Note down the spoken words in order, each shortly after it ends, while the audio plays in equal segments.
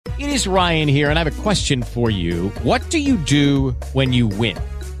It is Ryan here, and I have a question for you. What do you do when you win?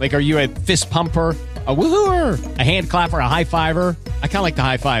 Like, are you a fist pumper, a woohooer, a hand clapper, a high fiver? I kind of like the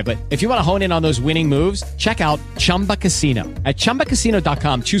high five, but if you want to hone in on those winning moves, check out Chumba Casino. At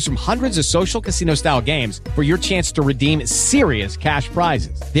ChumbaCasino.com, choose from hundreds of social casino-style games for your chance to redeem serious cash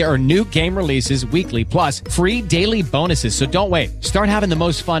prizes. There are new game releases weekly, plus free daily bonuses. So don't wait. Start having the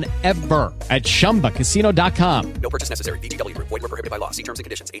most fun ever at ChumbaCasino.com. No purchase necessary. VGW Group. Void where prohibited by law. See terms and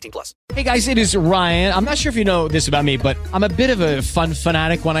conditions. 18+. Hey guys, it is Ryan. I'm not sure if you know this about me, but I'm a bit of a fun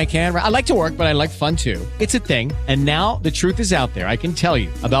fanatic when I can. I like to work, but I like fun too. It's a thing. And now the truth is out there. I can tell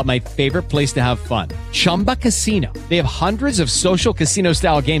you about my favorite place to have fun. Chumba Casino. They have hundreds of social casino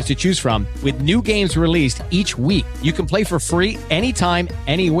style games to choose from with new games released each week. You can play for free anytime,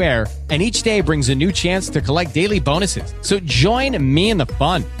 anywhere. And each day brings a new chance to collect daily bonuses. So join me in the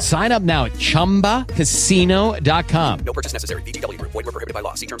fun. Sign up now at ChumbaCasino.com. No purchase necessary. VGW Group. Void where prohibited by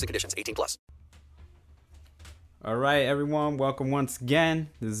law. See terms and conditions. 18+. All right, everyone. Welcome once again.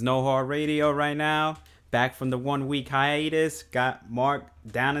 This is No Hard Radio right now. Back from the 1 week hiatus. Got Mark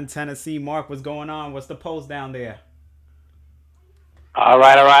down in Tennessee. Mark, what's going on? What's the post down there? All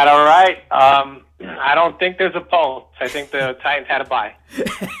right. I don't think there's a pulse. I think the Titans had a bye.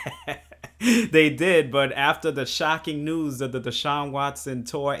 They did, but after the shocking news of the Deshaun Watson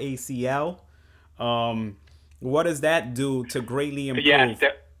tore ACL, what does that do to greatly improve? Yes,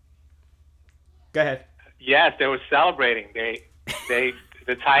 Go ahead. Yes, they were celebrating. The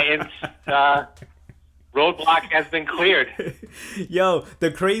Titans roadblock has been cleared. Yo, the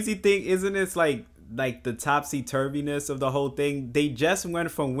crazy thing, isn't it, like the topsy-turviness of the whole thing? They just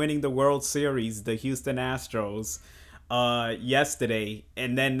went from winning the World Series, the Houston Astros, yesterday,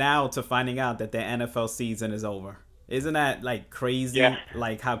 and then now to finding out that their NFL season is over. Isn't that like crazy? Yeah.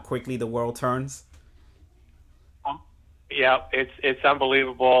 Like how quickly the world turns? Yeah, it's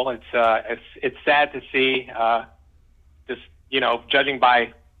unbelievable. It's sad to see. Just judging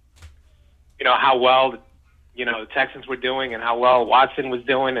by how well the Texans were doing and how well Watson was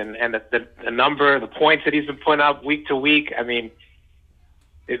doing, and the points that he's been putting up week to week. I mean,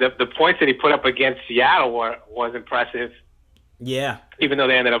 the points that he put up against Seattle was impressive. Yeah. Even though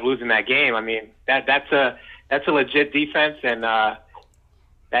they ended up losing that game, I mean that's a legit defense, and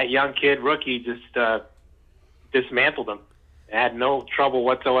that young kid rookie just dismantled them. It had no trouble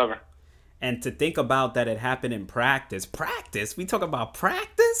whatsoever. And to think about that, it happened in practice. Practice? We talk about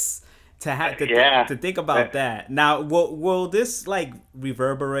practice? To think about that. Now, will this like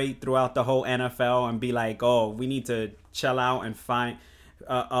reverberate throughout the whole NFL and be like, oh, we need to chill out and find,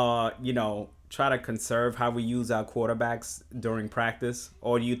 try to conserve how we use our quarterbacks during practice?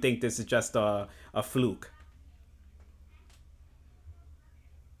 Or do you think this is just a fluke?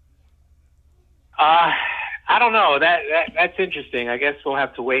 I don't know. That's interesting. I guess we'll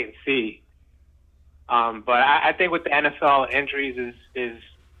have to wait and see. But I think with the NFL, injuries is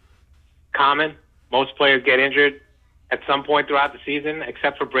common. Most players get injured at some point throughout the season,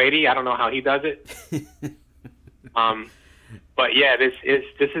 except for Brady. I don't know how he does it. But yeah, this is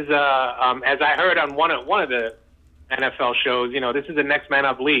as I heard on one of the NFL shows. This is the next man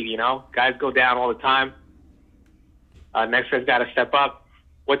up league. Guys go down all the time. Next guy's got to step up.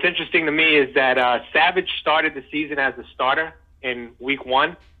 What's interesting to me is that Savage started the season as a starter in week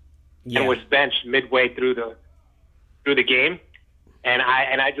 1 and was benched midway through the game. And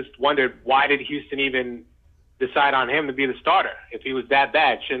I just wondered, why did Houston even decide on him to be the starter if he was that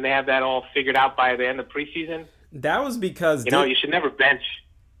bad? Shouldn't they have that all figured out by the end of preseason? That was because you should never bench.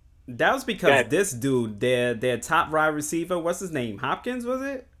 That was because this dude, their top wide receiver, what's his name? Hopkins, was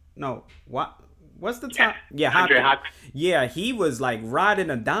it? No, what? What's the top? Yeah, Hopkins. Yeah, he was like riding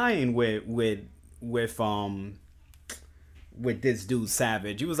or dying with this dude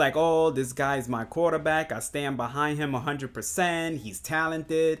Savage. He was like, oh, this guy's my quarterback. I stand behind him 100%. He's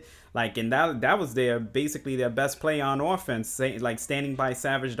talented. Like, and that was basically their best play on offense, like standing by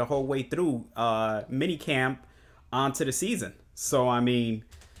Savage the whole way through mini camp onto the season. So, I mean,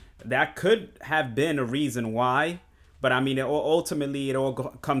 that could have been a reason why. But, I mean, ultimately, it all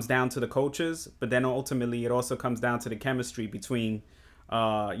comes down to the coaches. But then ultimately, it also comes down to the chemistry between,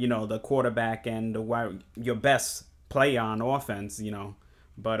 the quarterback and your best play on offense,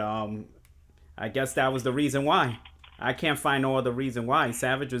 But I guess that was the reason why. I can't find no other reason why.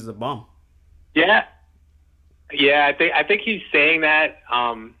 Savage is a bum. Yeah. I think he's saying that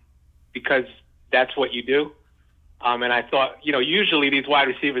because that's what you do. And I thought, usually these wide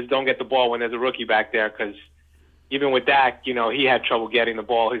receivers don't get the ball when there's a rookie back there because even with Dak, he had trouble getting the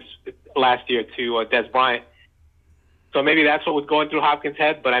ball his last year to Dez Bryant. So maybe that's what was going through Hopkins'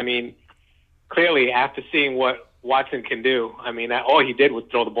 head. But, I mean, clearly after seeing what Watson can do. I mean, all he did was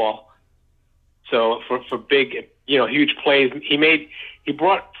throw the ball. So for big, huge plays, he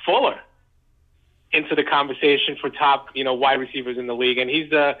brought Fuller into the conversation for top, wide receivers in the league, and he's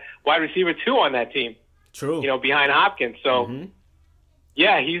the wide receiver 2 on that team. True. Behind Hopkins. So,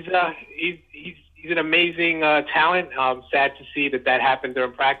 yeah, he's an amazing talent. Sad to see that happened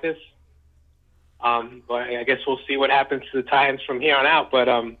during practice. But I guess we'll see what happens to the Titans from here on out. But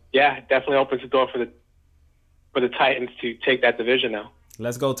yeah, it definitely opens the door for the Titans to take that division now.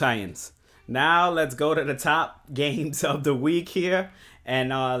 Let's go Titans. Now let's go to the top games of the week here, and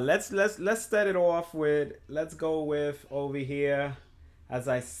let's start it off with. Let's go with over here as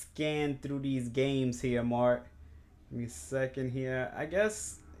I scan through these games here, Mark. Give me a second here. I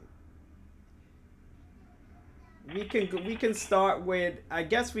guess we can start with.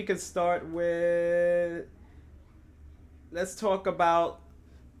 Let's talk about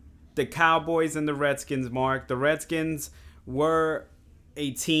the Cowboys and the Redskins, Mark. The Redskins were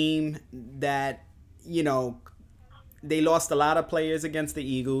a team that, they lost a lot of players against the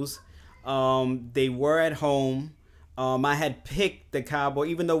Eagles. They were at home. I had picked the Cowboys,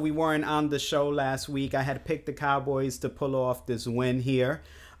 even though we weren't on the show last week. I had picked the Cowboys to pull off this win here.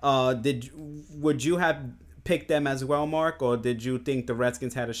 Would you have picked them as well, Mark, or did you think the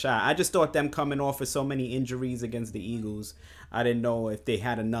Redskins had a shot? I just thought them coming off of so many injuries against the Eagles, I didn't know if they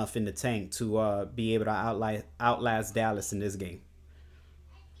had enough in the tank to be able to outlast Dallas in this game.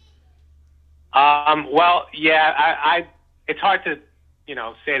 Well, yeah, it's hard to,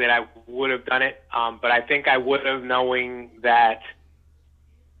 say that I would have done it. But I think I would have, knowing that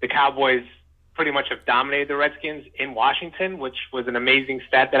the Cowboys pretty much have dominated the Redskins in Washington, which was an amazing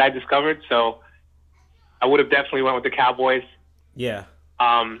stat that I discovered. So I would have definitely went with the Cowboys. Yeah.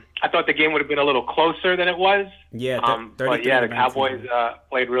 I thought the game would have been a little closer than it was. Yeah. But yeah, the Cowboys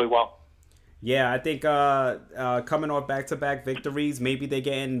played really well. Yeah, I think coming off back-to-back victories, maybe they're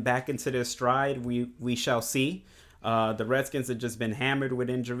getting back into their stride. We shall see. The Redskins have just been hammered with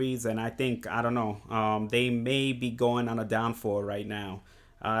injuries, and I don't know, they may be going on a downfall right now.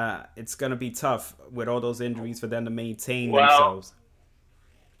 It's going to be tough with all those injuries for them to maintain themselves.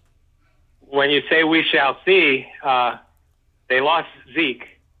 When you say we shall see, they lost Zeke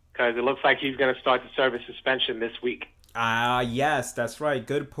because it looks like he's going to start to serve a suspension this week. Yes, that's right.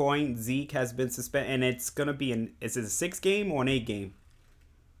 Good point. Zeke has been suspended, and it's going to be is it a 6 game or an 8 game?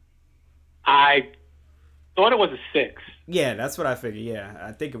 I thought it was a 6. Yeah, that's what I figured. Yeah,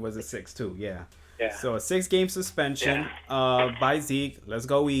 I think it was a 6 too. Yeah. Yeah. So a 6-game suspension by Zeke. Let's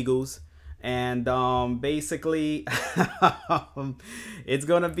go Eagles. And basically, it's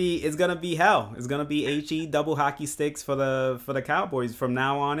gonna be hell. It's gonna be HE double hockey sticks for the Cowboys from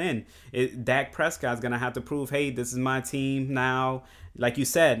now on in. Dak Prescott's gonna have to prove, hey, this is my team now. Like you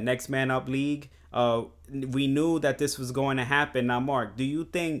said, next man up league. We knew that this was going to happen. Now, Mark, do you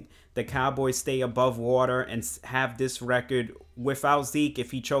think the Cowboys stay above water and have this record without Zeke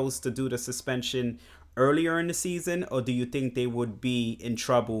if he chose to do the suspension earlier in the season, or do you think they would be in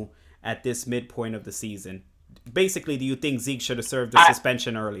trouble at this midpoint of the season? Basically, do you think Zeke should have served the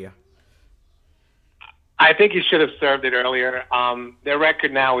suspension earlier? I think he should have served it earlier. Their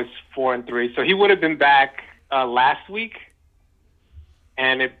record now is 4-3, so he would have been back last week,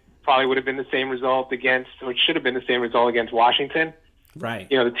 and it probably would have been the same result or it should have been the same result against Washington. Right.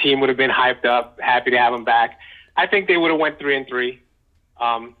 The team would have been hyped up, happy to have him back. I think they would have went 3-3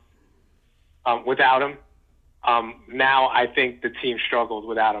 without him. Now I think the team struggled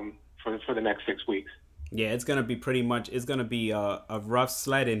without him for the next 6 weeks. Yeah, it's gonna be a rough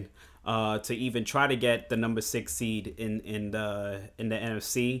sledding to even try to get the number 6 seed in the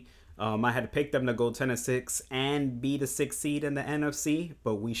NFC. I had picked them to go 10-6 and be the 6th seed in the NFC,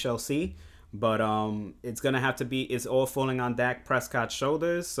 but we shall see. But it's gonna have to be. It's all falling on Dak Prescott's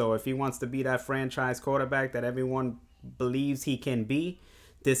shoulders. So if he wants to be that franchise quarterback that everyone believes he can be,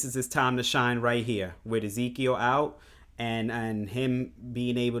 this is his time to shine right here with Ezekiel out and him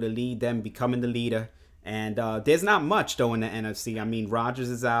being able to lead them, becoming the leader. And there's not much though in the NFC. I mean, Rodgers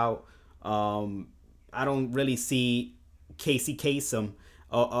is out. I don't really see Casey Kasem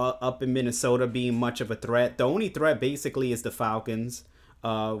up in Minnesota being much of a threat. The only threat basically is the Falcons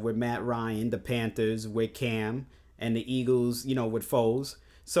with Matt Ryan, the Panthers with Cam, and the Eagles, with Foles.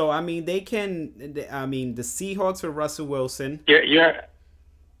 So I mean, the Seahawks with Russell Wilson.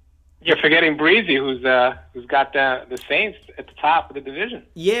 You're forgetting Breezy, who's got the Saints at the top of the division.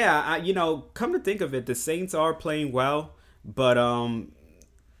 Yeah, come to think of it, the Saints are playing well, but I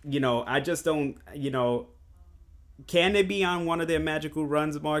just don't, can they be on one of their magical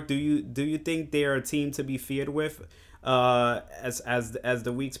runs, Mark? Do you think they're a team to be feared with as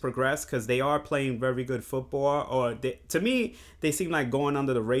the weeks progress? Because they are playing very good football. Or to me, they seem like going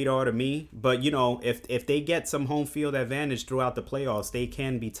under the radar to me. But if they get some home field advantage throughout the playoffs, they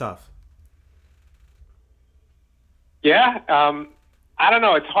can be tough. Yeah, I don't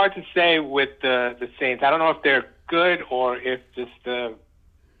know. It's hard to say with the Saints. I don't know if they're good or if just the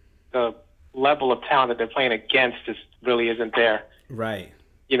level of talent that they're playing against just really isn't there. Right.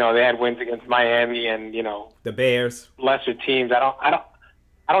 They had wins against Miami and the Bears, lesser teams. I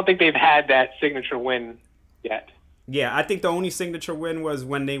don't think they've had that signature win yet. Yeah, I think the only signature win was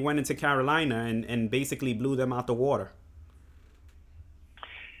when they went into Carolina and basically blew them out the water.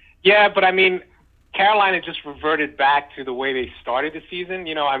 Yeah, but I mean, Carolina just reverted back to the way they started the season.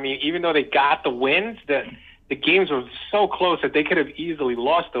 Even though they got the wins, the games were so close that they could have easily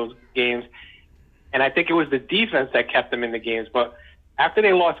lost those games. And I think it was the defense that kept them in the games. But after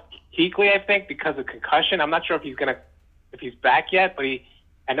they lost Kuechly, I think, because of concussion, I'm not sure if he's back yet, but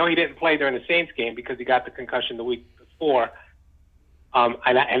I know he didn't play during the Saints game because he got the concussion the week before.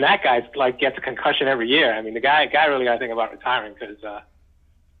 And that guy gets a concussion every year. I mean, the guy really got to think about retiring because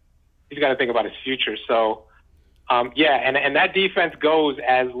he's got to think about his future. So, and that defense goes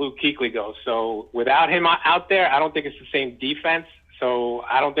as Luke Kuechly goes. So without him out there, I don't think it's the same defense. So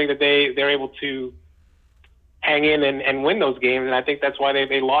I don't think that they're able to hang in and win those games. And I think that's why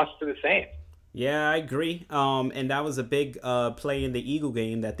they lost to the Saints. Yeah, I agree. And that was a big play in the Eagle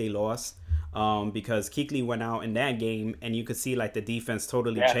game that they lost because Kuechly went out in that game, and you could see the defense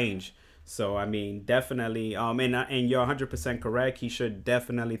totally change. So, I mean, definitely, and you're 100% correct. He should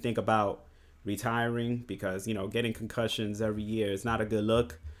definitely think about retiring because, getting concussions every year is not a good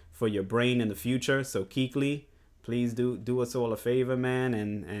look for your brain in the future. So, Kuechly, please do us all a favor, man,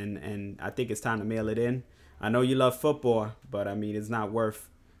 and I think it's time to mail it in. I know you love football, but, I mean, it's not worth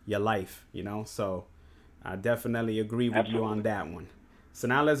your life, So, I definitely agree with you on that one. So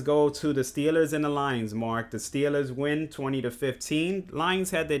now let's go to the Steelers and the Lions, Mark. The Steelers win 20-15.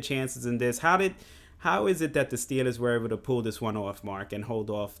 Lions had their chances in this. How is it that the Steelers were able to pull this one off, Mark, and hold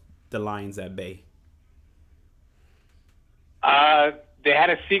off the Lions at bay? They had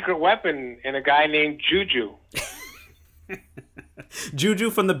a secret weapon in a guy named Juju. Juju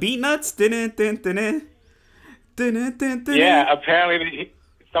from the Beatnuts? Yeah, apparently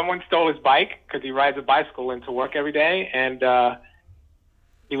someone stole his bike because he rides a bicycle into work every day, and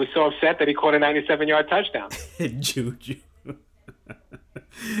he was so upset that he caught a 97-yard touchdown. Juju.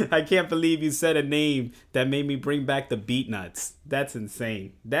 I can't believe you said a name that made me bring back the Beatnuts. That's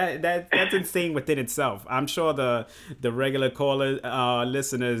insane. That's insane within itself. I'm sure the regular caller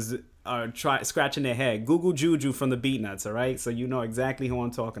listeners are scratching their head. Google Juju from the Beatnuts, all right? So you know exactly who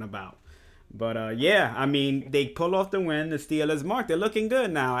I'm talking about. But yeah, I mean, they pull off the win. The Steelers, Mark, they're looking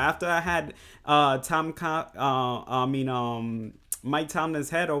good now. After I had Mike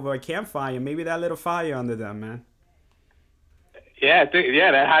Tomlin's head over a campfire, maybe that lit a fire under them, man. Yeah,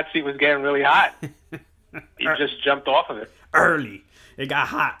 that hot seat was getting really hot. He just jumped off of it early. It got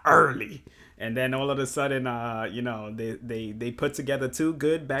hot early, and then all of a sudden, they put together two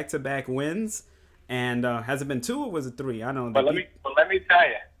good back-to-back wins. And has it been two or was it three? I don't know. But let me tell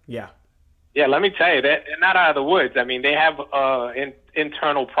you. Yeah. Yeah, let me tell you, they're not out of the woods. I mean, they have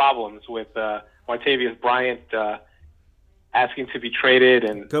internal problems with Martavius Bryant asking to be traded,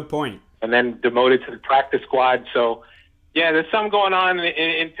 and good point, and then demoted to the practice squad. So, yeah, there's something going on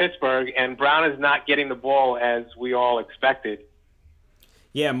in Pittsburgh, and Brown is not getting the ball as we all expected.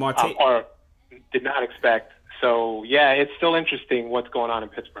 Yeah, or did not expect. So, yeah, it's still interesting what's going on in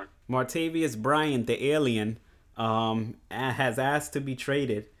Pittsburgh. Martavius Bryant, the alien, has asked to be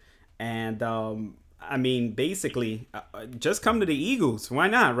traded. And, I mean, basically, just come to the Eagles. Why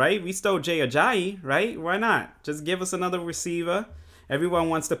not, right? We stole Jay Ajayi, right? Why not? Just give us another receiver. Everyone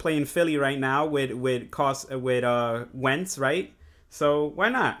wants to play in Philly right now with Wentz, right? So why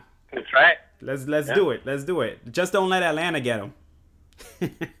not? That's right. Let's do it. Let's do it. Just don't let Atlanta get him.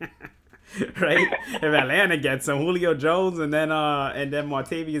 Right? If Atlanta gets him, Julio Jones and then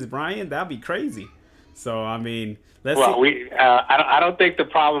Martavius Bryant, that'd be crazy. So I mean, I don't think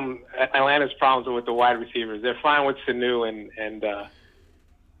Atlanta's problems are with the wide receivers. They're fine with Sanu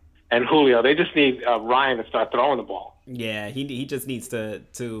and Julio. They just need Ryan to start throwing the ball. Yeah, he just needs to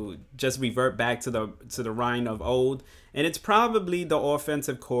just revert back to the Ryan of old. And it's probably the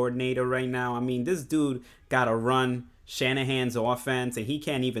offensive coordinator right now. I mean, this dude got to run Shanahan's offense, and he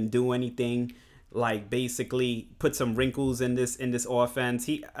can't even do anything. Like basically put some wrinkles in this offense.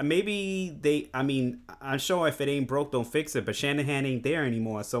 I'm sure if it ain't broke, don't fix it. But Shanahan ain't there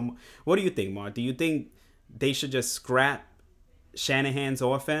anymore. So what do you think, Mark? Do you think they should just scrap Shanahan's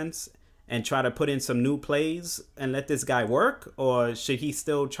offense and try to put in some new plays and let this guy work? Or should he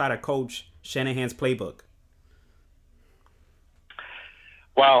still try to coach Shanahan's playbook?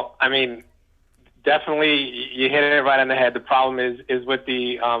 Well, I mean, definitely you hit it right on the head. The problem is with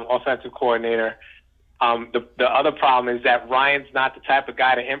the offensive coordinator. The other problem is that Ryan's not the type of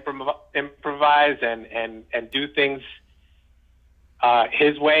guy to improvise and do things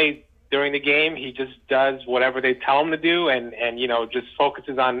his way during the game. He just does whatever they tell him to do and just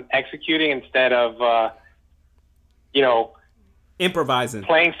focuses on executing instead of, improvising,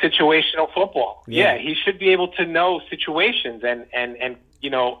 playing situational football. Yeah. He should be able to know situations and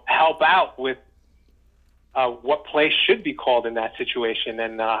help out with what play should be called in that situation.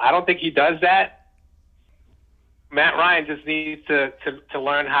 And I don't think he does that. Matt Ryan just needs to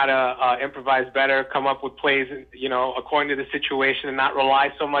learn how to improvise better, come up with plays, according to the situation, and not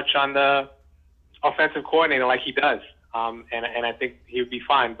rely so much on the offensive coordinator like he does. And I think he would be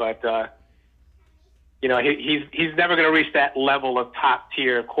fine. But he's never going to reach that level of top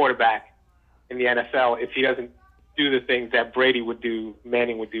tier quarterback in the NFL if he doesn't do the things that Brady would do,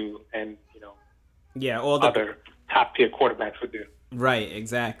 Manning would do, and all the other top tier quarterbacks would do. Right,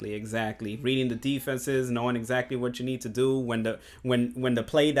 exactly. Reading the defenses, knowing exactly what you need to do when the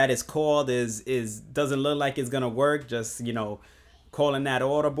play that is called is doesn't look like it's gonna work. Just calling that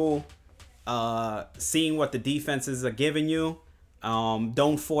audible, seeing what the defenses are giving you.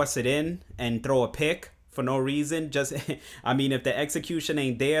 Don't force it in and throw a pick for no reason. Just, I mean, if the execution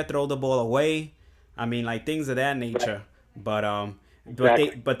ain't there, throw the ball away. I mean, like things of that nature. But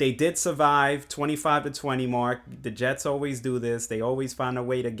Exactly. But they did survive 25-20 mark. The Jets always do this. They always find a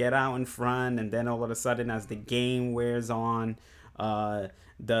way to get out in front, and then all of a sudden, as the game wears on,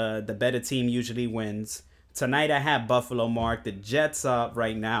 the better team usually wins. Tonight I have Buffalo, Mark. The Jets up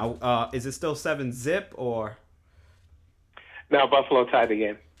right now. Is it still 7-0 or? No, Buffalo tied the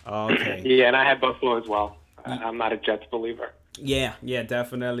game. Okay. Yeah, and I had Buffalo as well. I'm not a Jets believer. Yeah,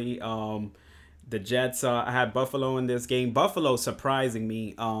 definitely. The Jets, I had Buffalo in this game. Buffalo surprising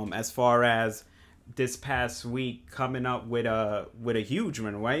me as far as this past week coming up with a huge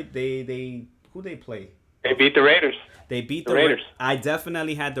run, right? Who they play? They beat the Raiders. They beat the Raiders. I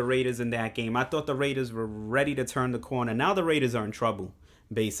definitely had the Raiders in that game. I thought the Raiders were ready to turn the corner. Now the Raiders are in trouble,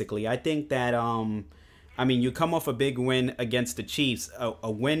 basically. I think that, you come off a big win against the Chiefs, a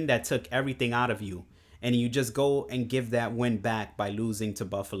win that took everything out of you. And you just go and give that win back by losing to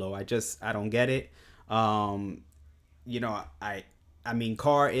Buffalo. I don't get it. I mean,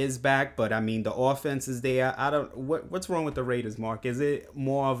 Carr is back, but I mean, the offense is there. What's wrong with the Raiders, Mark? Is it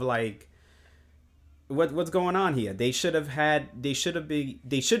more of like, what's going on here? They should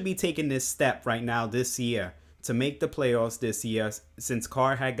be taking this step right now this year to make the playoffs this year, since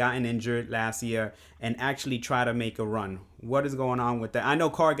Carr had gotten injured last year, and actually try to make a run. What is going on with that? I know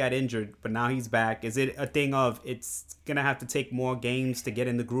Carr got injured, but now he's back. Is it a thing of it's going to have to take more games to get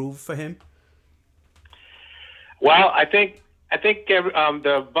in the groove for him? Well, I think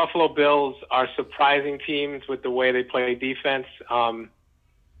the Buffalo Bills are surprising teams with the way they play defense.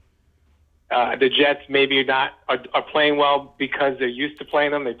 The Jets maybe are playing well because they're used to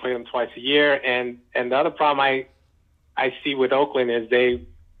playing them. They play them twice a year. And the other problem I see with Oakland is they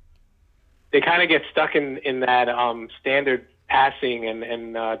kind of get stuck in that standard passing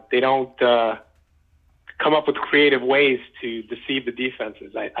and they don't come up with creative ways to deceive the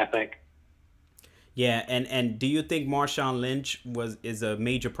defenses, I think. Yeah, and do you think Marshawn Lynch is a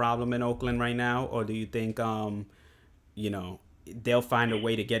major problem in Oakland right now, or do you think they'll find a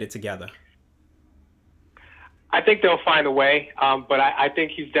way to get it together? I think they'll find a way, but I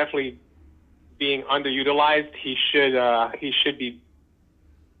think he's definitely being underutilized. He should be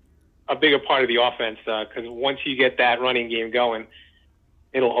a bigger part of the offense because once you get that running game going,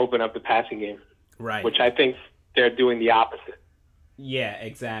 it'll open up the passing game. Right. Which I think they're doing the opposite. Yeah,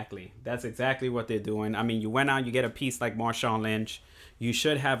 exactly. That's exactly what they're doing. I mean, you went out, you get a piece like Marshawn Lynch. You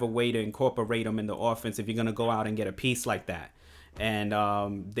should have a way to incorporate him in the offense if you're going to go out and get a piece like that. And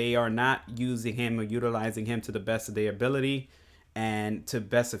they are not using him or utilizing him to the best of their ability and to the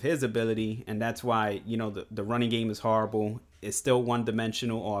best of his ability. And that's why, the running game is horrible. It's still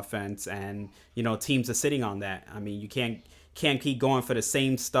one-dimensional offense. And, teams are sitting on that. I mean, you can't keep going for the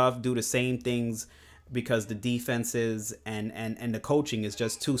same stuff, do the same things, because the defenses and the coaching is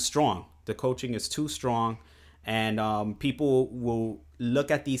just too strong. The coaching is too strong. And people will look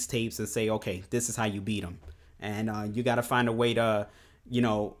at these tapes and say, okay, this is how you beat them. And you got to find a way to,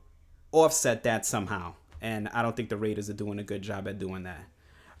 offset that somehow. And I don't think the Raiders are doing a good job at doing that.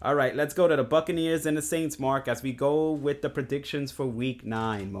 All right, let's go to the Buccaneers and the Saints, Mark, as we go with the predictions for Week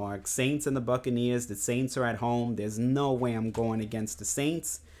 9, Mark. Saints and the Buccaneers. The Saints are at home. There's no way I'm going against the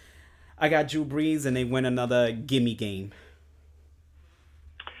Saints. I got Drew Brees, and they win another gimme game.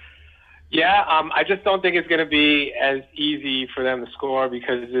 Yeah, I just don't think it's going to be as easy for them to score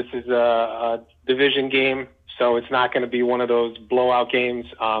because this is a division game, so it's not going to be one of those blowout games.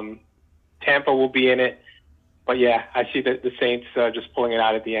 Tampa will be in it. But, yeah, I see the Saints just pulling it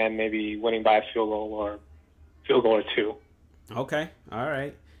out at the end, maybe winning by a field goal or two. Okay, all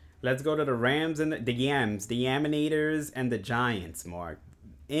right. Let's go to the Rams and the Yams, the Yaminators and the Giants, Mark.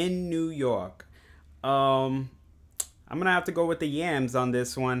 In New York. I'm going to have to go with the Yams on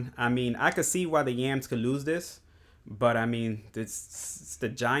this one. I mean, I could see why the Yams could lose this. But, I mean, it's the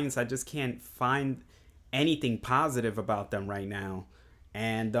Giants. I just can't find anything positive about them right now.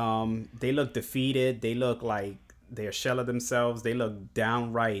 And they look defeated. They look like they're a shell of themselves. They look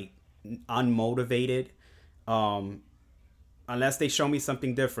downright unmotivated. Unless they show me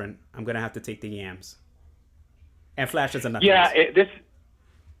something different, I'm going to have to take the Yams. And flashes of nothing. Yeah,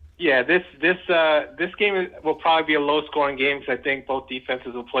 this game will probably be a low-scoring game because I think both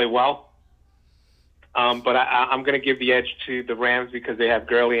defenses will play well. But I'm going to give the edge to the Rams because they have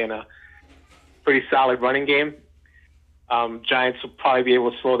Gurley and a pretty solid running game. Giants will probably be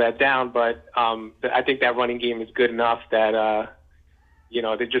able to slow that down, but I think that running game is good enough that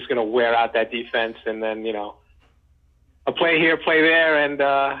they're just going to wear out that defense, and then a play here, play there, and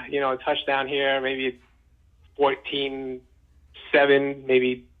a touchdown here, maybe 14-7,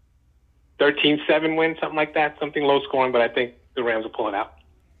 maybe 13-7 win, something like that, something low scoring, but I think the Rams will pull it out.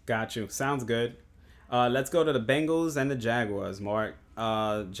 Got you. Sounds good. Let's go to the Bengals and the Jaguars, Mark.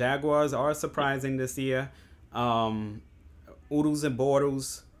 Jaguars are surprising this year. Oodles and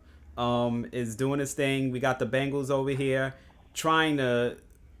Bortles is doing his thing. We got the Bengals over here trying to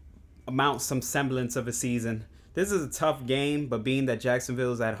mount some semblance of a season. This is a tough game, but being that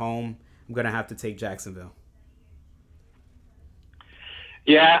Jacksonville's at home, I'm going to have to take Jacksonville.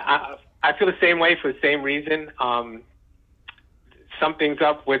 Yeah, I feel the same way for the same reason. Something's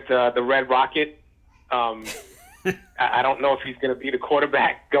up with the Red Rocket. I don't know if he's going to be the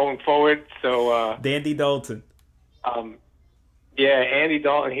quarterback going forward. So Andy Dalton. Yeah, Andy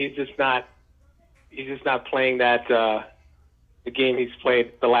Dalton. He's just not playing that the game he's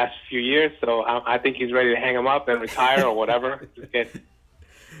played the last few years. So I think he's ready to hang him up and retire or whatever. Just get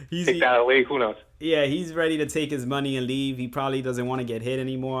kicked out of the league. Who knows? Yeah, he's ready to take his money and leave. He probably doesn't want to get hit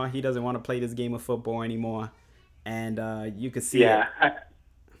anymore. He doesn't want to play this game of football anymore. And you can see it.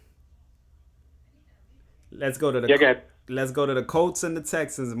 Let's go to the Colts and the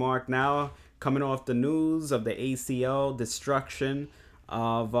Texans, Mark. Now, coming off the news of the ACL destruction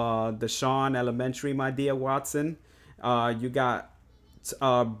of Deshaun Elementary, my dear Watson. You got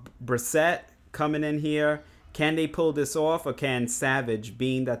Brissett coming in here. Can they pull this off, or can Savage,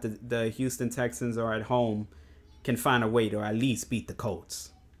 being that the Houston Texans are at home, can find a way to at least beat the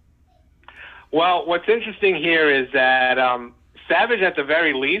Colts? Well, what's interesting here is that Savage, at the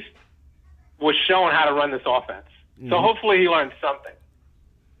very least, was shown how to run this offense. Mm-hmm. So hopefully he learned something.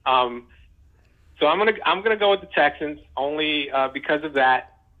 So I'm gonna go with the Texans only because of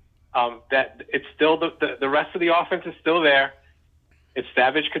that. That it's still the rest of the offense is still there. If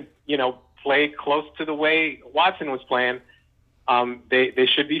Savage could play close to the way Watson was playing, they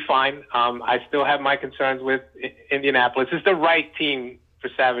should be fine. I still have my concerns with Indianapolis. It's the right team for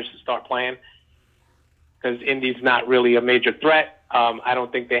Savage to start playing because Indy's not really a major threat. I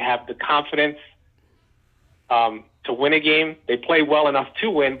don't think they have the confidence to win a game. They play well enough to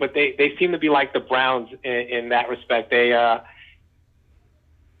win, but they seem to be like the Browns in that respect. They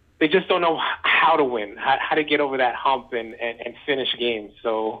just don't know how to win, how to get over that hump and finish games.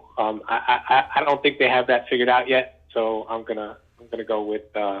 So I don't think they have that figured out yet. So I'm gonna go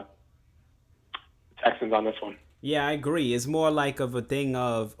with Texans on this one. Yeah, I agree. It's more like of a thing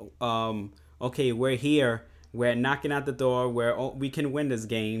of okay, we're here, we're knocking at the door, we can win this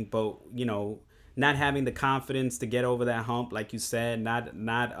game, but not having the confidence to get over that hump, like you said,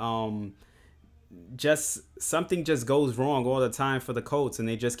 just something just goes wrong all the time for the Colts, and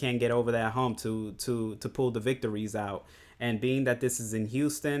they just can't get over that hump to pull the victories out. And being that this is in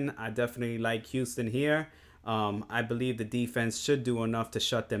Houston, I definitely like Houston here. I believe the defense should do enough to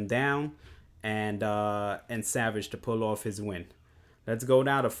shut them down, and Savage to pull off his win. Let's go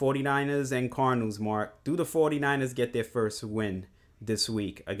now to 49ers and Cardinals, Mark. Do the 49ers get their first win this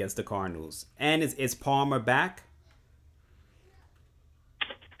week against the Cardinals? And is Palmer back?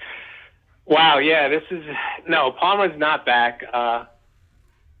 Wow, yeah, no, Palmer's not back.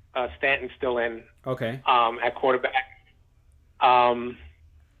 Stanton's still in. Okay. At quarterback.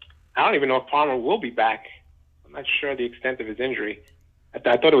 I don't even know if Palmer will be back. I'm not sure the extent of his injury. I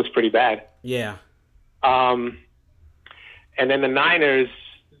thought it was pretty bad. Yeah. And then the Niners,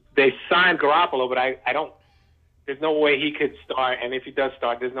 they signed Garoppolo, but I don't. There's no way he could start, and if he does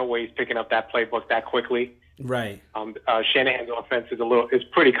start, there's no way he's picking up that playbook that quickly. Right. Shanahan's offense is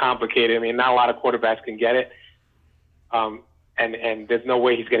pretty complicated. I mean, not a lot of quarterbacks can get it, and there's no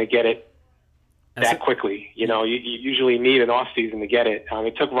way he's going to get it that quickly. You know, you usually need an off season to get it.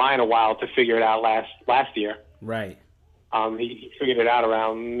 It took Ryan a while to figure it out last year. Right. He figured it out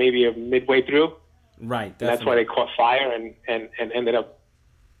around maybe midway through. Right. And that's why they caught fire and ended up,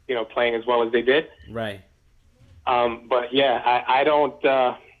 playing as well as they did. Right. But yeah, I don't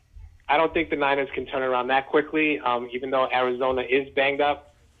think the Niners can turn it around that quickly. Even though Arizona is banged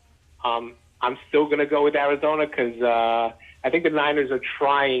up, I'm still going to go with Arizona because I think the Niners are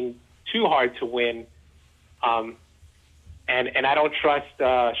trying too hard to win, and I don't trust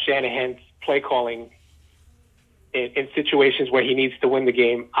Shanahan's play calling in situations where he needs to win the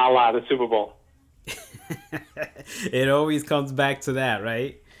game, a la the Super Bowl. It always comes back to that,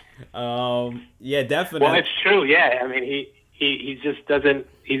 right? Yeah, definitely. Well, it's true. Yeah, I mean, he just doesn't.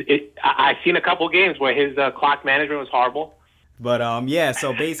 I've seen a couple of games where his clock management was horrible. But yeah,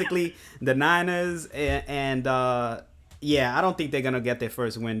 so basically the Niners and yeah, I don't think they're gonna get their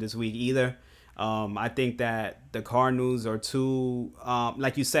first win this week either. I think that the Cardinals are too,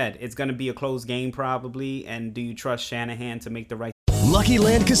 like you said, it's gonna be a close game probably. And do you trust Shanahan to make the right? Lucky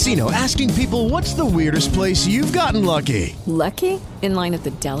Land Casino, asking people, what's the weirdest place you've gotten lucky? Lucky? In line at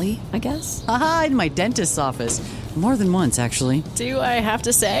the deli, I guess? Aha, in my dentist's office. More than once, actually. Do I have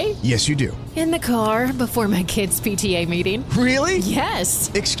to say? Yes, you do. In the car before my kids' PTA meeting. Really? Yes.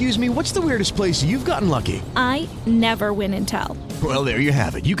 Excuse me, what's the weirdest place you've gotten lucky? I never win and tell. Well, there you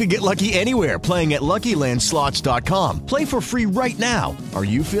have it. You can get lucky anywhere, playing at LuckyLandSlots.com. Play for free right now. Are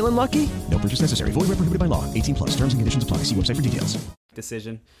you feeling lucky? No purchase necessary. Void where prohibited by law. 18+. Terms and conditions apply. See website for details.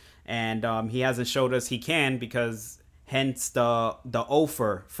 Decision, and he hasn't showed us he can, because hence the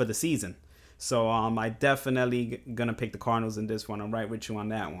offer for the season. So I definitely gonna pick the Cardinals in this one. I'm right with you on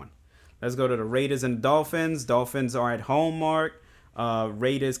that one. Let's go to the Raiders and the Dolphins. Dolphins are at home, Mark.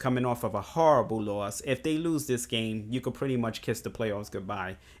 Raiders coming off of a horrible loss. If they lose this game, you could pretty much kiss the playoffs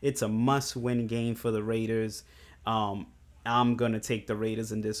goodbye. It's a must-win game for the Raiders. I'm gonna take the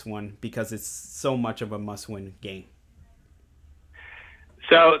Raiders in this one because it's so much of a must-win game.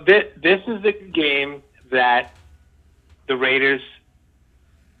 So this is the game that the Raiders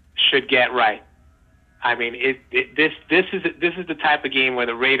should get right. I mean, this is the type of game where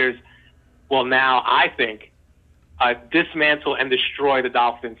the Raiders will now, I think, dismantle and destroy the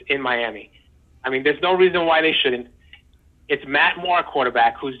Dolphins in Miami. I mean, there's no reason why they shouldn't. It's Matt Moore,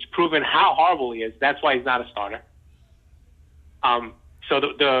 quarterback, who's proven how horrible he is. That's why he's not a starter. So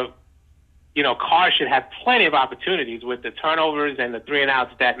Carr should have plenty of opportunities with the turnovers and the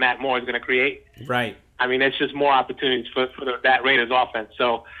 3-and-outs that Matt Moore is going to create. Right. I mean, it's just more opportunities for that Raiders offense.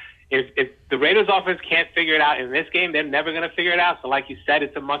 So if the Raiders offense can't figure it out in this game, they're never going to figure it out. So like you said,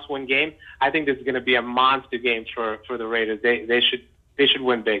 it's a must-win game. I think this is going to be a monster game for the Raiders. They should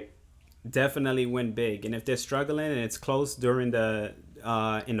win big. Definitely win big. And if they're struggling and it's close during the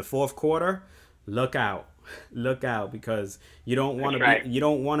in the fourth quarter, look out. Look out, because you don't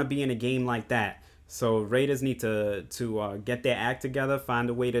want to be in a game like that. So Raiders need to get their act together, find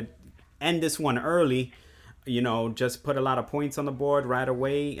a way to end this one early. Just put a lot of points on the board right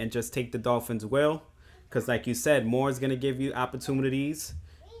away and just take the Dolphins' will, because like you said, Moore is going to give you opportunities,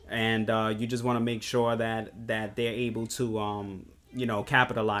 and you just want to make sure that they're able to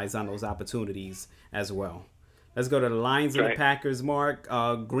capitalize on those opportunities as well. Let's go to the Lions and the Packers, Mark.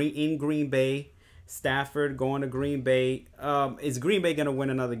 In Green Bay. Stafford going to Green Bay. Is Green Bay going to win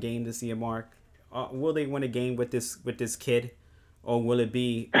another game this year, Mark? Will they win a game with this kid, or will it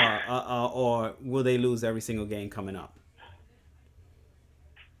be, or will they lose every single game coming up?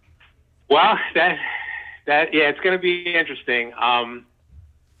 Well, it's going to be interesting. I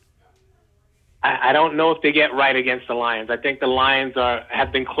don't know if they get right against the Lions. I think the Lions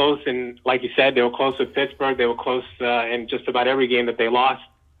have been close, and like you said, they were close with Pittsburgh. They were close in just about every game that they lost.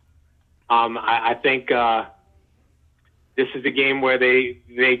 I think this is a game where they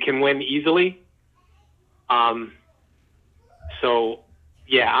can win easily. So,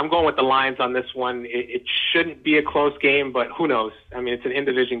 yeah, I'm going with the Lions on this one. It shouldn't be a close game, but who knows? I mean, it's an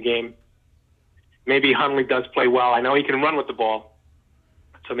in-division game. Maybe Hundley does play well. I know he can run with the ball.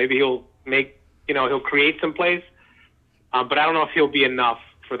 So maybe he'll create some plays. But I don't know if he'll be enough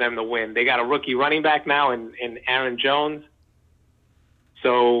for them to win. They got a rookie running back now in Aaron Jones.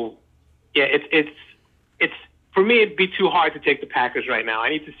 So, yeah, for me, it'd be too hard to take the Packers right now. I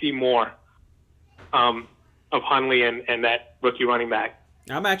need to see more of Hundley and that rookie running back.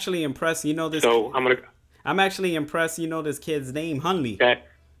 I'm actually impressed. You know this. So I'm actually impressed. You know this kid's name, Hundley. Okay.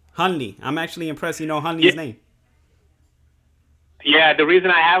 Hundley. I'm actually impressed. You know Hundley's name. Yeah, the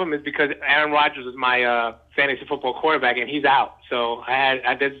reason I have him is because Aaron Rodgers is my fantasy football quarterback, and he's out. So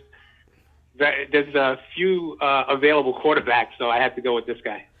there's a few available quarterbacks, so I had to go with this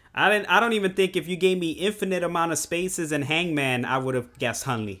guy. I don't even think if you gave me infinite amount of spaces and Hangman, I would have guessed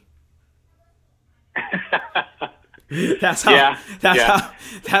Hundley. That's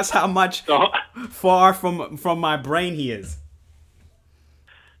how much far from my brain he is.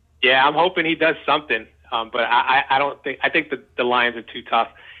 Yeah, I'm hoping he does something. But I think the Lions are too tough.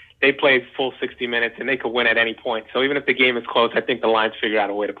 They played full 60 minutes and they could win at any point. So even if the game is close, I think the Lions figure out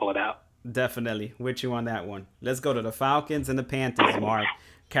a way to pull it out. Definitely with you on that one. Let's go to the Falcons and the Panthers, Mark.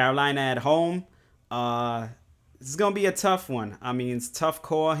 Carolina at home. This is going to be a tough one. I mean, it's a tough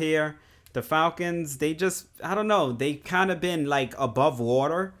call here. The Falcons, they just, I don't know. They kind of been like above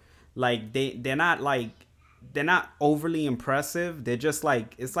water. Like they're not overly impressive. They're just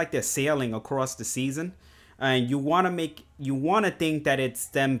like, it's like they're sailing across the season. And you want to think that it's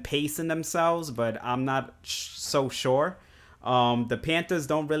them pacing themselves, but I'm not so sure. The Panthers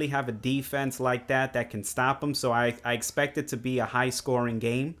don't really have a defense like that can stop them, so I expect it to be a high-scoring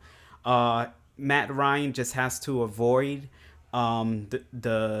game. Matt Ryan just has to avoid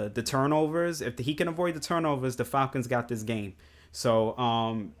the turnovers. If he can avoid the turnovers, the Falcons got this game. So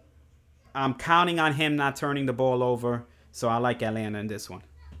I'm counting on him not turning the ball over, so I like Atlanta in this one.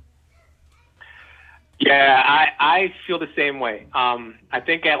 Yeah, I feel the same way. I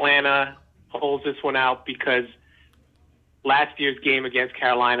think Atlanta holds this one out because last year's game against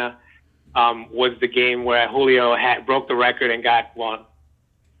Carolina was the game where Julio broke the record and got, well,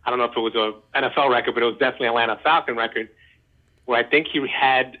 I don't know if it was an NFL record, but it was definitely an Atlanta Falcon record, where I think he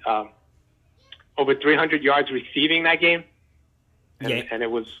had over 300 yards receiving that game. And it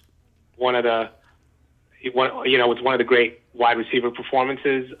was one of the great wide receiver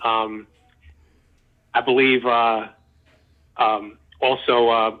performances. I believe also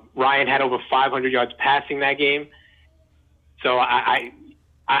Ryan had over 500 yards passing that game. So I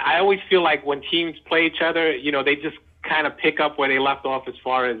always feel like when teams play each other, they just kind of pick up where they left off as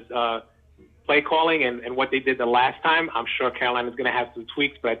far as play calling and what they did the last time. I'm sure Carolina's going to have some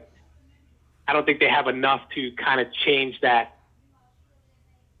tweaks, but I don't think they have enough to kind of change that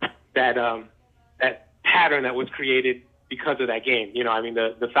pattern that was created because of that game.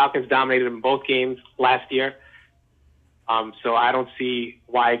 The Falcons dominated in both games last year. So I don't see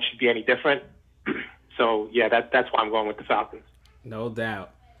why it should be any different. So, yeah, that's why I'm going with the Falcons. No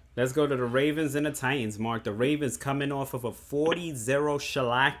doubt. Let's go to the Ravens and the Titans, Mark. The Ravens coming off of a 40-0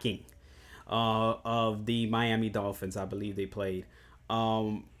 shellacking of the Miami Dolphins, I believe they played.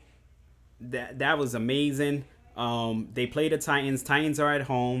 That was amazing. They played the Titans. Titans are at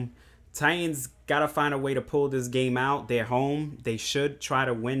home. Titans got to find a way to pull this game out. They're home. They should try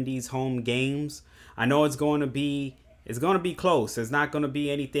to win these home games. I know it's going to be close. It's not going to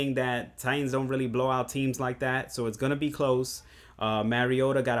be anything that Titans don't really blow out teams like that. So it's going to be close.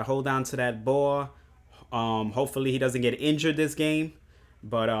 Mariota got to hold on to that ball. Hopefully he doesn't get injured this game.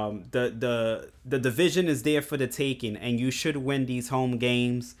 But the division is there for the taking, and you should win these home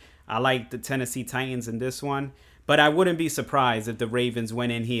games. I like the Tennessee Titans in this one. But I wouldn't be surprised if the Ravens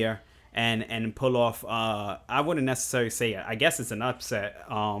went in here and pull off. I wouldn't necessarily say it. I guess it's an upset.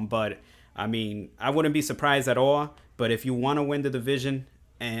 But I mean, I wouldn't be surprised at all. But if you want to win the division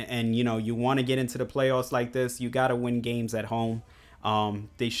and you want to get into the playoffs like this, you got to win games at home.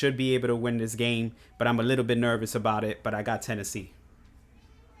 They should be able to win this game, but I'm a little bit nervous about it. But I got Tennessee.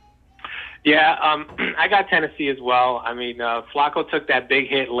 Yeah, I got Tennessee as well. I mean, Flacco took that big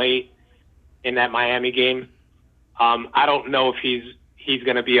hit late in that Miami game. I don't know if he's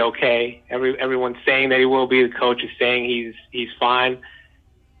going to be okay. Everyone's saying that he will be. The coach is saying he's fine.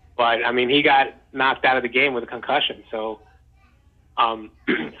 But, I mean, he got knocked out of the game with a concussion. So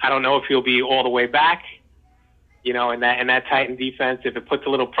I don't know if he'll be all the way back. In that Titan defense, if it puts a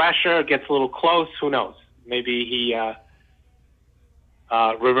little pressure, gets a little close, who knows? Maybe he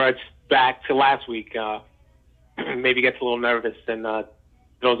reverts back to last week. Maybe gets a little nervous and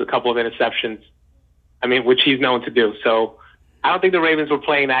throws a couple of interceptions. I mean, which he's known to do. So I don't think the Ravens were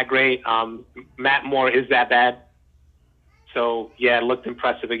playing that great. Matt Moore is that bad. So, yeah, it looked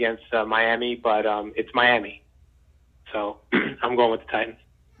impressive against Miami, but it's Miami. So I'm going with the Titans.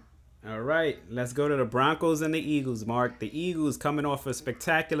 All right, let's go to the Broncos and the Eagles, Mark. The Eagles coming off a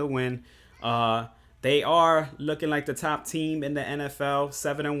spectacular win. They are looking like the top team in the NFL,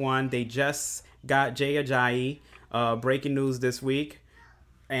 7-1. They just got Jay Ajayi. Breaking news this week.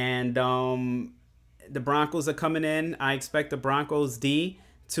 And the Broncos are coming in. I expect the Broncos D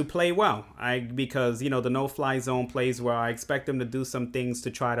to play well. Because the no-fly zone plays well. I expect them to do some things to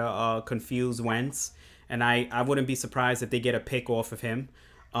try to confuse Wentz. And I wouldn't be surprised if they get a pick off of him.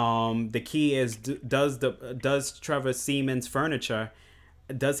 The key is, does Trevor Siemian's furniture,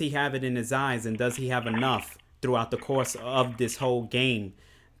 does he have it in his eyes, and does he have enough throughout the course of this whole game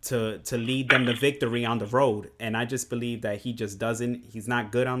to lead them to victory on the road? And I just believe that he just doesn't. He's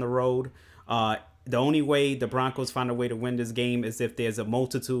not good on the road. The only way the Broncos find a way to win this game is if there's a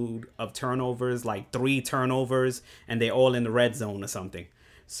multitude of turnovers, like 3 turnovers, and they're all in the red zone or something.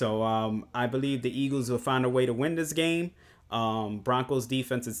 So I believe the Eagles will find a way to win this game. Broncos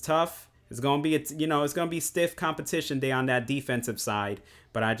defense is tough. It's gonna be it's gonna be stiff competition there on that defensive side.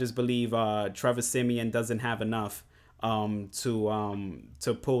 But I just believe Trevor Siemian doesn't have enough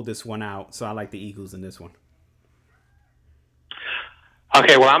to pull this one out. So I like the Eagles in this one.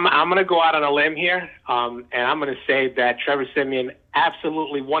 Okay, well, I'm going to go out on a limb here, and I'm going to say that Trevor Siemian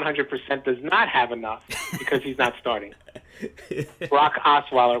absolutely 100% does not have enough because he's not starting. Brock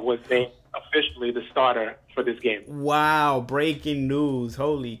Osweiler was named officially the starter for this game. Wow, breaking news.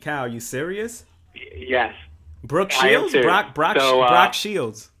 Holy cow, you serious? Yes. Brooke Shields? Brock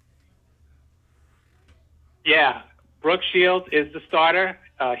Shields. Yeah, Brooke Shields is the starter.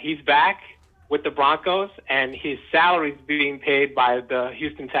 He's back with the Broncos, and his salary is being paid by the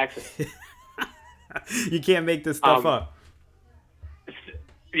Houston Texans. You can't make this stuff up.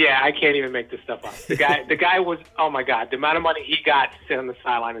 Yeah, I can't even make this stuff up. The guy was, oh my God, the amount of money he got to sit on the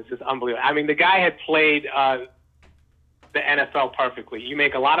sideline is just unbelievable. I mean, the guy had played the NFL perfectly. You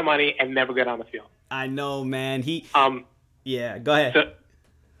make a lot of money and never get on the field. I know, man. Yeah, go ahead.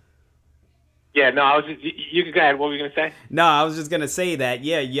 You can go ahead. What were you going to say? No, I was just going to say that,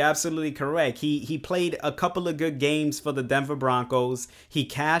 yeah, you're absolutely correct. He played a couple of good games for the Denver Broncos. He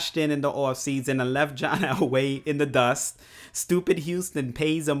cashed in the offseason and left John Elway in the dust. Stupid Houston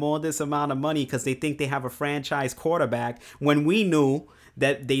pays him all this amount of money because they think they have a franchise quarterback when we knew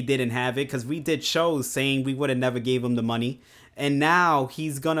that they didn't have it, because we did shows saying we would have never gave him the money. And now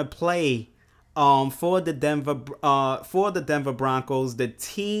he's going to play for the Denver Broncos, the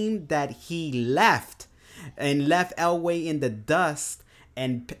team that he left Elway in the dust,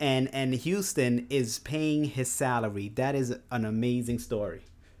 and Houston is paying his salary. That is an amazing story.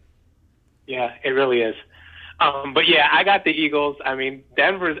 Yeah, it really is. But yeah, I got the Eagles. I mean,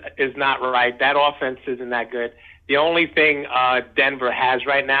 Denver is not right. That offense isn't that good. The only thing Denver has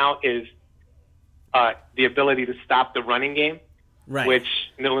right now is the ability to stop the running game. Right. Which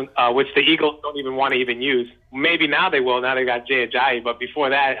the Eagles don't even want to even use. Maybe now they will. Now they got Jay Ajayi, but before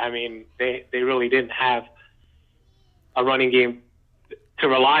that, I mean, they really didn't have a running game to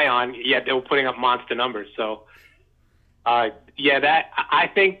rely on. Yet they were putting up monster numbers. So, I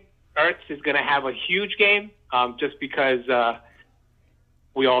think Ertz is going to have a huge game, just because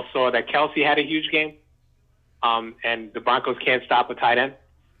we all saw that Kelsey had a huge game, and the Broncos can't stop a tight end.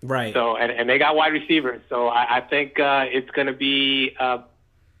 Right. So and they got wide receivers. So I think it's going to be a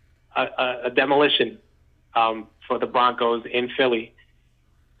demolition for the Broncos in Philly.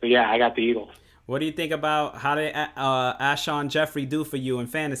 So yeah, I got the Eagles. What do you think about how did Alshon Jeffrey do for you in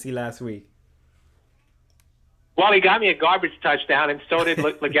fantasy last week? Well, he got me a garbage touchdown, and so did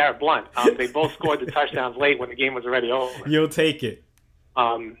LeGarrette Blount. They both scored the touchdowns late when the game was already over. You'll take it.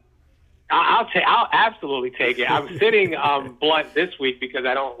 I'll absolutely take it. I'm sitting Blount this week because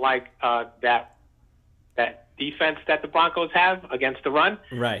I don't like that defense that the Broncos have against the run.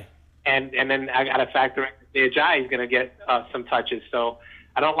 Right. And then I got to factor in Ajayi is going to get some touches. So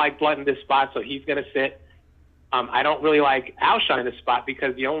I don't like Blount in this spot, so he's going to sit. I don't really like Alshon in this spot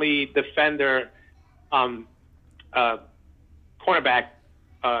because the only defender cornerback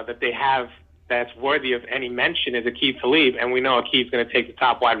that they have that's worthy of any mention is Aqib Talib, and we know Aqib's going to take the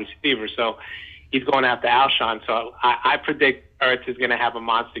top wide receiver, so he's going after Alshon. So I predict Ertz is going to have a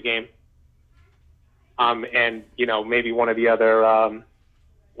monster game, and maybe one of the other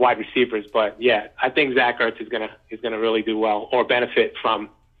wide receivers. But yeah, I think Zach Ertz is going to really do well or benefit from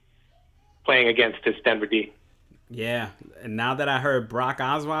playing against this Denver D. Yeah, and now that I heard Brock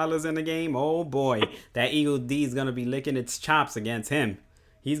Osweiler's in the game, oh boy, that Eagle D is going to be licking its chops against him.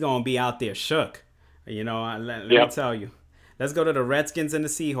 He's going to be out there shook. Let me tell you. Let's go to the Redskins and the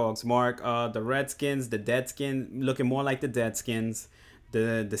Seahawks, Mark. The Redskins, the Deadskins, looking more like the Deadskins.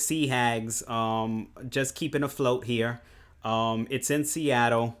 The Sea Hags, just keeping afloat here. It's in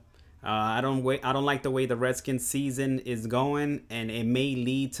Seattle. I don't like the way the Redskins season is going, and it may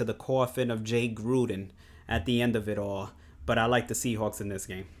lead to the coffin of Jay Gruden at the end of it all. But I like the Seahawks in this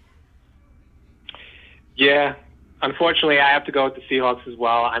game. Yeah, unfortunately, I have to go with the Seahawks as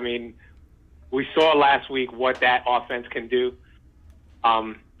well. I mean, we saw last week what that offense can do.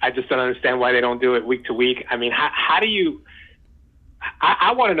 I just don't understand why they don't do it week to week. I mean, how do you?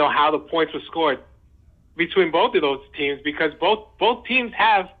 I want to know how the points were scored between both of those teams, because both teams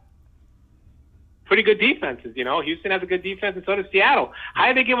have pretty good defenses. You know, Houston has a good defense, and so does Seattle. How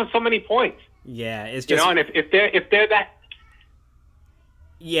did they give us so many points? Yeah, it's just, you know, and if they're that.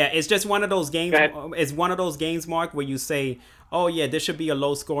 Yeah, it's just one of those games. It's one of those games, Mark, where you say, "Oh yeah, this should be a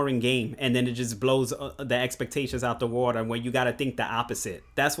low-scoring game," and then it just blows the expectations out the water. When you got to think the opposite.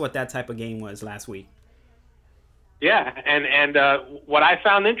 That's what that type of game was last week. Yeah, and what I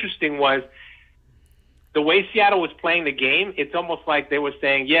found interesting was the way Seattle was playing the game. It's almost like they were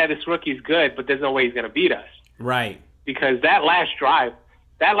saying, "Yeah, this rookie's good, but there's no way he's going to beat us." Right. Because that last drive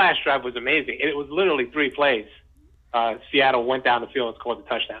was amazing. It was literally 3 plays. Seattle went down the field and scored the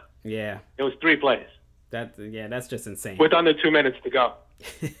touchdown. Yeah. It was 3 plays. That's just insane. With under 2 minutes to go.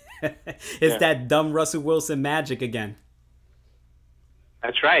 It's that dumb Russell Wilson magic again.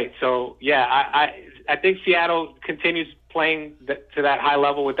 That's right. So, yeah, I think Seattle continues playing to that high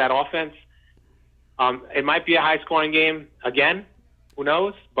level with that offense. It might be a high-scoring game again. Who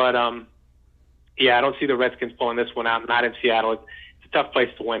knows? But, yeah, I don't see the Redskins pulling this one out. Not in Seattle. It's a tough place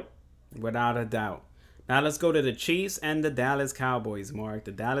to win. Without a doubt. Now let's go to the Chiefs and the Dallas Cowboys, Mark.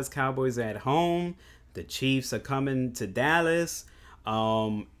 The Dallas Cowboys are at home. The Chiefs are coming to Dallas.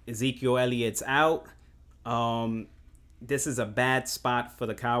 Ezekiel Elliott's out. This is a bad spot for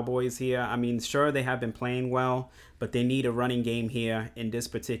the Cowboys here. I mean, sure, they have been playing well, but they need a running game here in this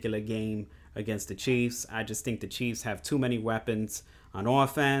particular game against the Chiefs. I just think the Chiefs have too many weapons on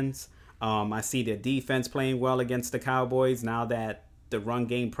offense. I see their defense playing well against the Cowboys now that the run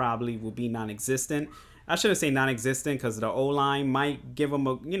game probably will be non-existent. I shouldn't say non-existent because the O-line might give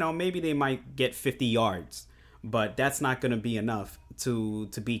them maybe they might get 50 yards. But that's not going to be enough to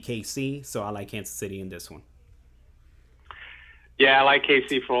beat KC. So I like Kansas City in this one. Yeah, I like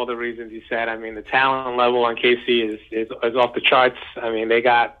KC for all the reasons you said. I mean, the talent level on KC is off the charts. I mean, they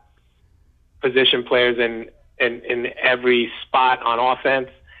got position players in every spot on offense.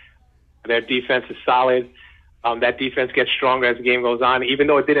 Their defense is solid. That defense gets stronger as the game goes on, even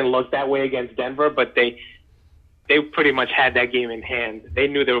though it didn't look that way against Denver, but they pretty much had that game in hand. They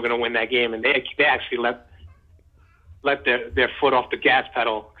knew they were going to win that game, and they actually let their foot off the gas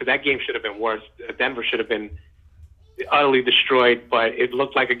pedal, because that game should have been worse. Denver should have been utterly destroyed, but it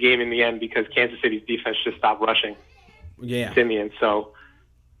looked like a game in the end because Kansas City's defense just stopped rushing Simeon. So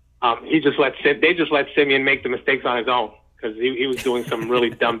they just let Simeon make the mistakes on his own, because he was doing some really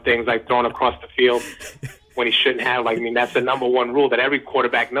dumb things like throwing across the field when he shouldn't have. Like, I mean, that's the number one rule that every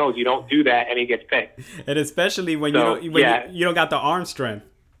quarterback knows. You don't do that, and he gets picked. And especially when you don't got the arm strength.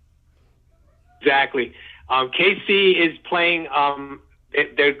 Exactly. KC is playing.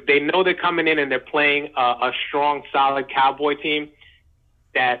 They know they're coming in, and they're playing a strong, solid Cowboy team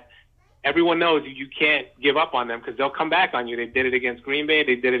that everyone knows you can't give up on them, because they'll come back on you. They did it against Green Bay.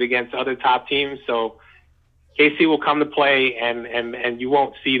 They did it against other top teams. So KC will come to play, and you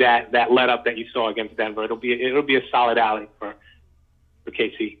won't see that let up that you saw against Denver. It'll be a solid alley for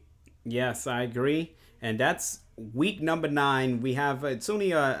KC. Yes, I agree. And that's week number 9. We have it's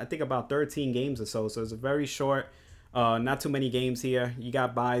only I think about 13 games or so it's a very short. Not too many games here. You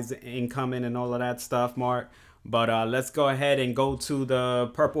got buys incoming and all of that stuff, Mark. But let's go ahead and go to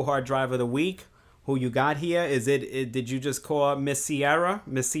the Purple Heart Driver of the Week. Who you got here? Did you just call Miss Sierra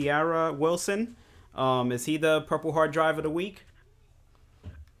Wilson? Is he the Purple Heart Driver of the Week?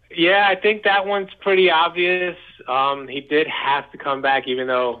 Yeah, I think that one's pretty obvious. He did have to come back, even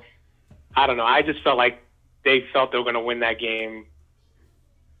though, I don't know, I just felt like they felt they were going to win that game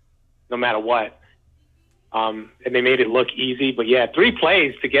no matter what. And they made it look easy. But, yeah, 3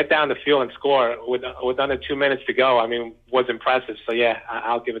 plays to get down the field and score with under 2 minutes to go, I mean, was impressive. So, yeah,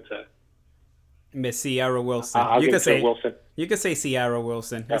 I'll give it to Miss Sierra Wilson. I'll give it to Wilson. You can say Sierra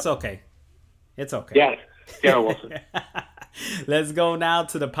Wilson. Yeah. It's okay. It's okay. Yes, Sierra Wilson. Let's go now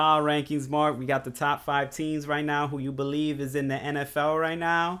to the power rankings, Mark. We got the top 5 teams right now who you believe is in the NFL right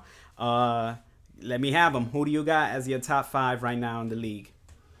now. Let me have them. Who do you got as your top 5 right now in the league?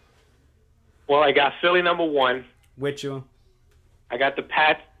 Well, I got Philly number 1. With you. I got the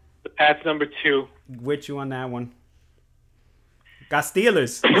Pats number 2. With you on that one. Got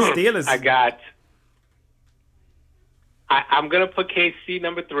Steelers. I'm going to put KC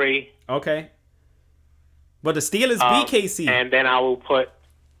number 3. Okay. But the Steelers beat KC. And then I will put...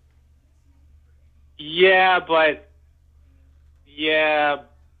 Yeah, but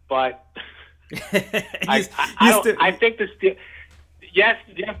I think the Steelers. Yes,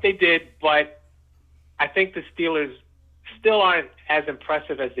 they did, but I think the Steelers still aren't as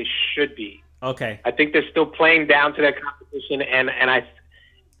impressive as they should be. Okay. I think they're still playing down to their competition, and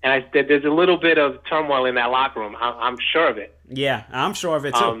there's a little bit of turmoil in that locker room. I'm sure of it. Yeah, I'm sure of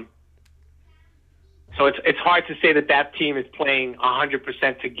it too. So it's hard to say that team is playing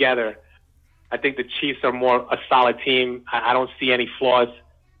 100% together. I think the Chiefs are more a solid team. I don't see any flaws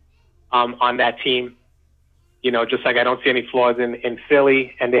on that team. Just like I don't see any flaws in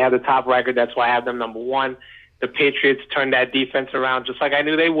Philly, and they have the top record. That's why I have them number 1. The Patriots turned that defense around just like I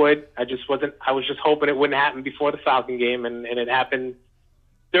knew they would. I was just hoping it wouldn't happen before the Falcon game, and it happened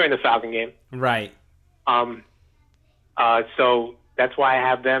during the Falcon game. Right. So that's why I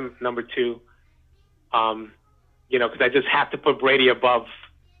have them number 2. Because I just have to put Brady above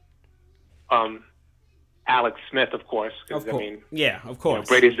Alex Smith, of course. Of course. Yeah, of course.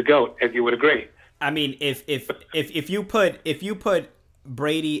 Brady's the GOAT, as you would agree. I mean, if you put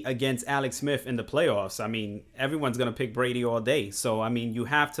Brady against Alex Smith in the playoffs, I mean, everyone's gonna pick Brady all day. So I mean, you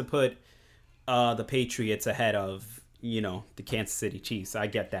have to put the Patriots ahead of the Kansas City Chiefs. I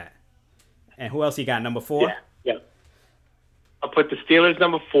get that. And who else you got? Number 4? Yeah. I'll put the Steelers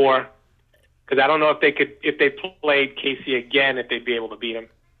number 4 because I don't know if they played Casey again, if they'd be able to beat him.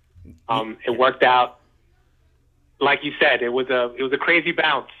 It worked out, like you said. It was a crazy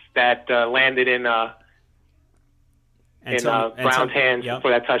bounce that landed in Brown's hands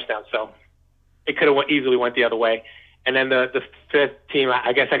for that touchdown. So it could have easily went the other way. And then the 5th team,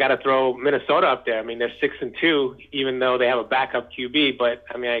 I guess I got to throw Minnesota up there. I mean, they're 6-2, even though they have a backup QB. But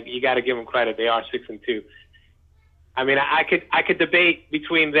I mean, you got to give them credit; they are 6-2. I mean, I could debate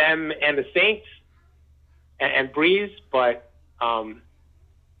between them and the Saints and Breeze, but the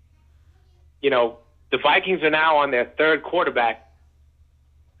Vikings are now on their 3rd quarterback.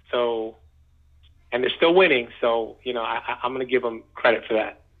 So, and they're still winning. So, I'm going to give them credit for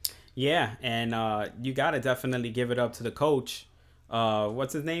that. Yeah, and you got to definitely give it up to the coach.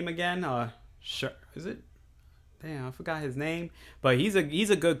 What's his name again? Is it? Damn, I forgot his name. But he's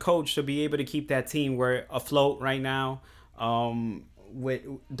a good coach to be able to keep that team afloat right now with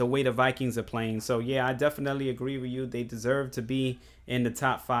the way the Vikings are playing. So, yeah, I definitely agree with you. They deserve to be in the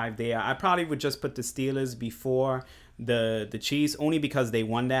top 5 there. I probably would just put the Steelers before the Chiefs, only because they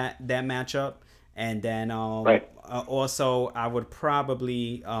won that matchup. And then right. Also, I would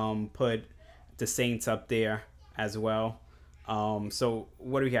probably put the Saints up there as well. So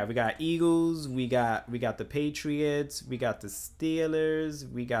what do we have? We got Eagles, we got the Patriots, we got the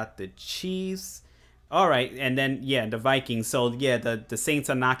Steelers, we got the Chiefs. All right, and then the Vikings. So yeah, the Saints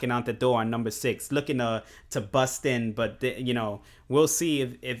are knocking on the door on number 6, looking to bust in. But we'll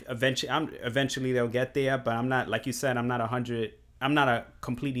see if eventually they'll get there. But I'm not, like you said, I'm not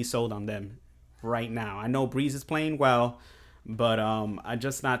completely sold on them right now. I know Breeze is playing well, but I'm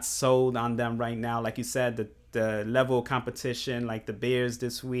just not sold on them right now. Like you said, the level of competition, like the Bears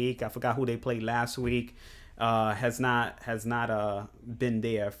this week, I forgot who they played last week, has not been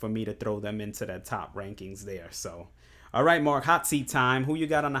there for me to throw them into the top rankings there. So, all right, Mark, hot seat time. Who you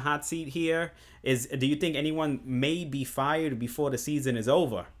got on the hot seat here? Do you think anyone may be fired before the season is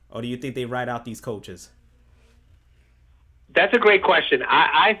over, or do you think they write out these coaches? That's a great question.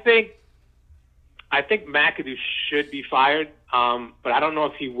 I think McAdoo should be fired, but I don't know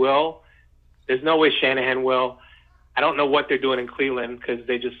if he will. There's no way Shanahan will. I don't know what they're doing in Cleveland because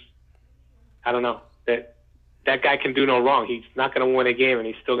I don't know. That guy can do no wrong. He's not going to win a game, and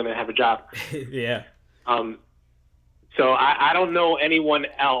he's still going to have a job. Yeah. So I don't know anyone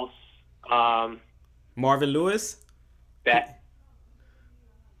else. Marvin Lewis?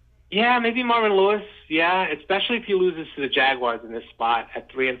 Yeah, maybe Marvin Lewis. Yeah, especially if he loses to the Jaguars in this spot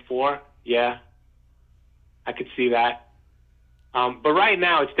at 3-4. Yeah, I could see that. But right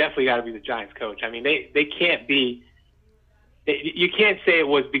now, it's definitely got to be the Giants coach. I mean, they can't be. You can't say it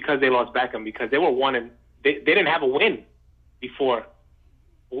was because they lost Beckham, because they were they didn't have a win before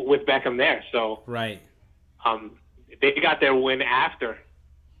with Beckham there. So right. They got their win after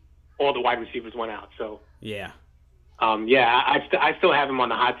all the wide receivers went out. So yeah. I still have him on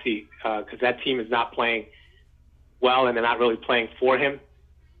the hot seat because that team is not playing well, and they're not really playing for him.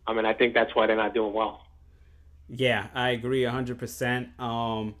 And I think that's why they're not doing well. Yeah, I agree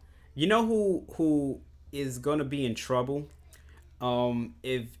 100%. You know who is gonna be in trouble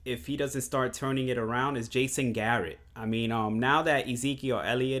if he doesn't start turning it around is Jason Garrett. I mean, now that Ezekiel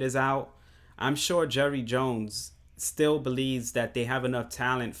Elliott is out, I'm sure Jerry Jones still believes that they have enough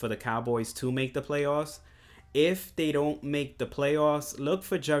talent for the Cowboys to make the playoffs. if they don't make the playoffs, look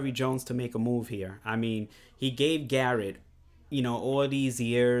for Jerry Jones to make a move here. I mean, he gave Garrett, all these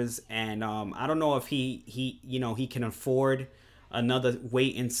years, and I don't know if he can afford another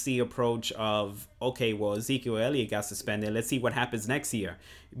wait and see approach of, okay, well, Ezekiel Elliott got suspended. Let's see what happens next year,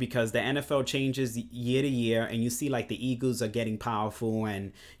 because the NFL changes year to year, and you see like the Eagles are getting powerful,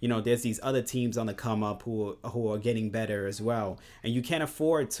 and there's these other teams on the come up who are getting better as well, and you can't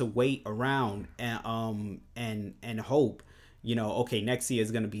afford to wait around and hope, okay, next year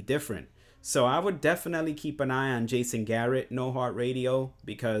is going to be different. So I would definitely keep an eye on Jason Garrett, No Heart Radio,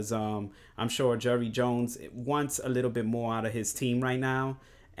 because I'm sure Jerry Jones wants a little bit more out of his team right now.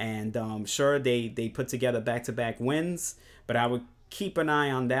 And sure, they put together back-to-back wins, but I would keep an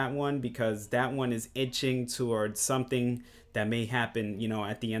eye on that one, because that one is itching towards something that may happen,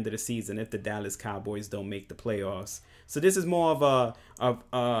 at the end of the season if the Dallas Cowboys don't make the playoffs. So this is more of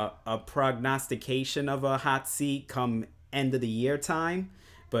a prognostication of a hot seat come end of the year time,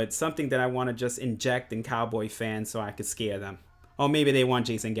 but something that I want to just inject in Cowboy fans so I could scare them. Or maybe they want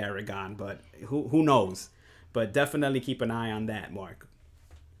Jason Garrett gone, but who knows? But definitely keep an eye on that, Mark.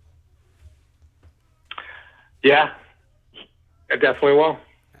 Yeah, I definitely will.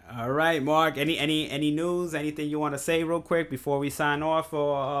 All right, Mark. Any news? Anything you want to say real quick before we sign off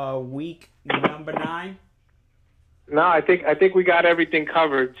for week number 9? No, I think we got everything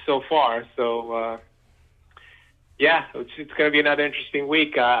covered so far. So. Yeah, it's going to be another interesting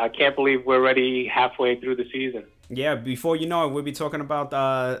week. I can't believe we're already halfway through the season. Yeah, before you know it, we'll be talking about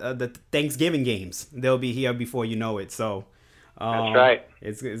the Thanksgiving games. They'll be here before you know it. So that's right.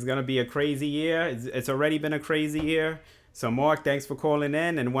 It's going to be a crazy year. It's already been a crazy year. So, Mark, thanks for calling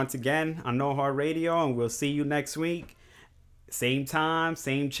in. And once again, on No Heart Radio, and we'll see you next week. Same time,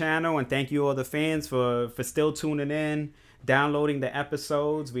 same channel. And thank you all the fans for still tuning in, downloading the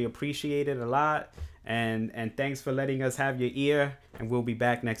episodes. We appreciate it a lot. And thanks for letting us have your ear, and we'll be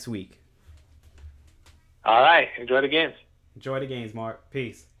back next week. All right. Enjoy the games. Enjoy the games, Mark.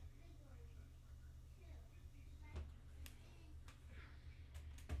 Peace.